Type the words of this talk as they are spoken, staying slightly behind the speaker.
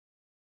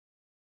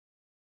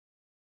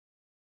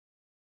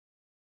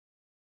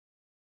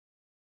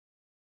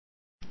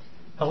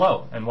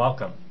Hello and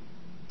welcome.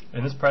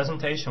 In this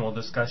presentation we'll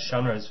discuss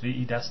Shunra's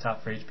VE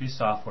Desktop for HP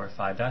Software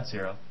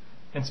 5.0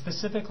 and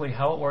specifically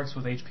how it works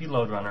with HP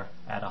LoadRunner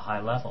at a high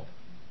level.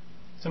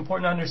 It's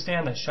important to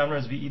understand that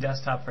Shunra's VE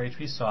Desktop for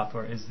HP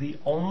Software is the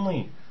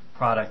only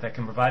product that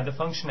can provide the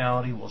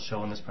functionality we'll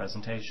show in this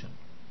presentation.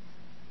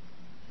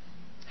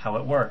 How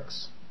it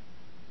works.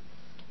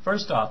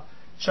 First off,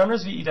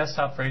 Shunra's VE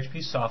Desktop for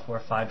HP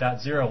Software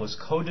 5.0 was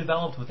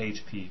co-developed with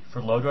HP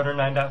for LoadRunner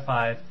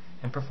 9.5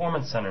 and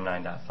Performance Center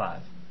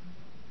 9.5.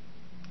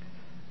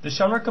 The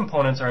Shunra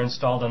components are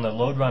installed on the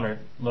LoadRunner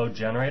load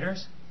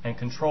generators and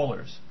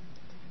controllers.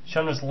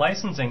 Shunra's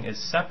licensing is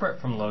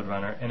separate from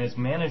LoadRunner and is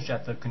managed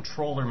at the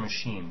controller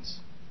machines.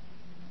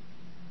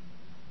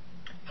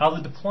 How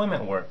the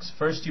deployment works.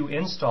 First, you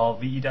install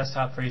VE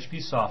Desktop for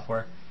HP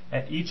Software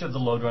at each of the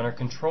LoadRunner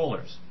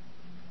controllers.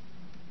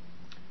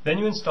 Then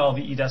you install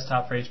VE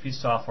Desktop for HP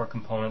Software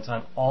components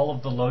on all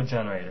of the load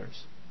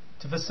generators.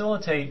 To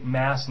facilitate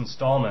mass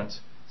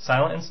installments,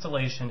 silent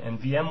installation and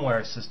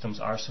VMware systems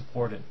are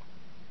supported.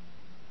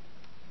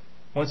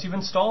 Once you've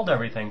installed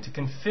everything, to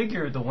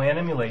configure the WAN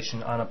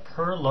emulation on a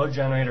per load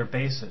generator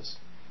basis,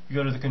 you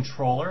go to the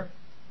controller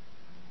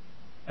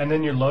and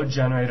then your load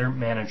generator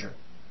manager.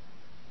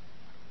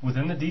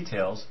 Within the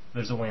details,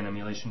 there's a WAN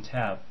emulation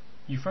tab.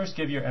 You first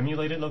give your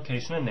emulated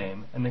location a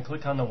name and then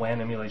click on the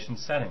WAN emulation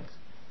settings.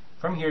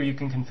 From here you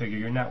can configure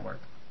your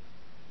network.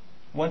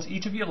 Once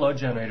each of your load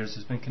generators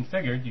has been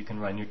configured, you can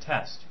run your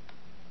test.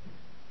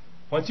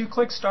 Once you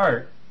click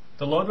Start,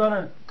 the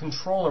LoadRunner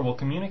controller will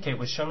communicate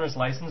with Shunra's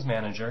license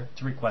manager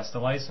to request a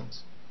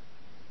license.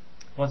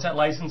 Once that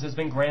license has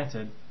been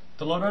granted,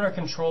 the LoadRunner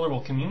controller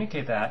will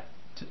communicate that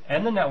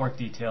and the network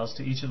details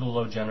to each of the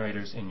load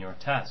generators in your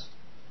test.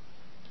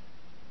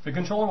 The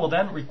controller will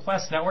then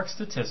request network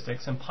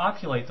statistics and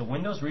populate the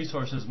Windows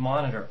Resources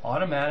monitor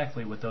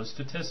automatically with those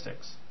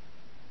statistics.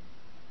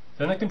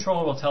 Then the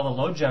controller will tell the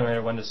load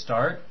generator when to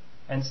start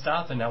and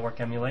stop the network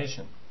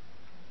emulation.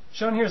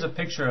 Shown here is a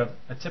picture of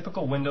a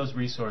typical Windows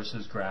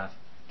Resources graph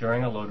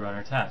during a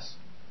LoadRunner test.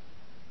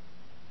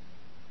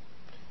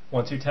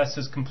 Once your test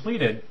is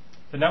completed,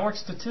 the network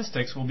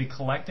statistics will be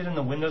collected in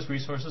the Windows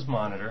Resources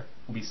monitor,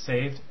 will be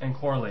saved and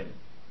correlated.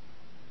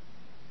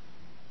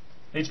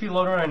 HP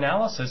LoadRunner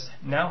Analysis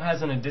now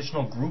has an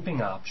additional grouping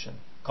option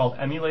called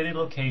Emulated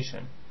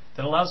Location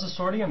that allows the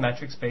sorting of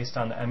metrics based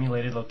on the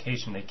emulated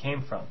location they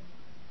came from.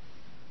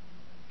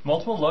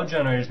 Multiple load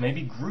generators may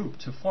be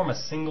grouped to form a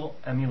single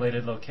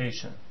emulated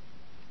location.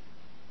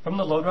 From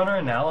the LoadRunner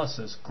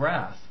Analysis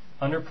graph,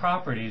 under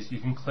Properties, you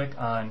can click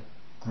on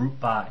Group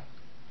By.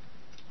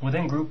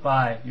 Within Group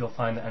By, you'll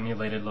find the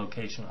emulated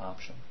location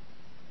option.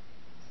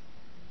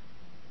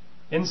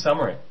 In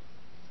summary,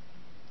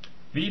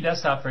 VE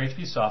Desktop for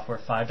HP Software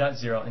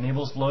 5.0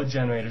 enables load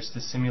generators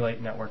to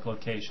simulate network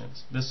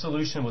locations. This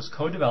solution was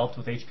co-developed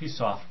with HP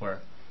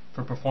Software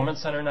for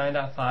Performance Center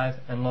 9.5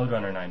 and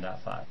LoadRunner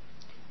 9.5.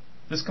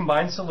 This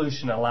combined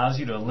solution allows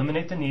you to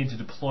eliminate the need to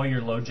deploy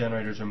your load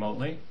generators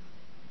remotely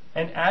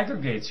and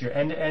aggregates your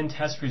end-to-end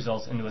test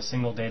results into a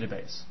single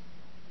database.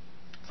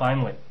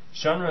 Finally,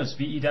 Shunra's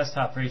VE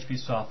Desktop for HP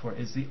Software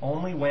is the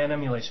only WAN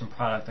emulation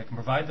product that can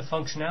provide the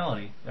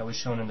functionality that was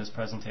shown in this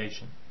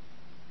presentation.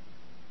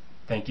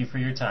 Thank you for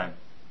your time.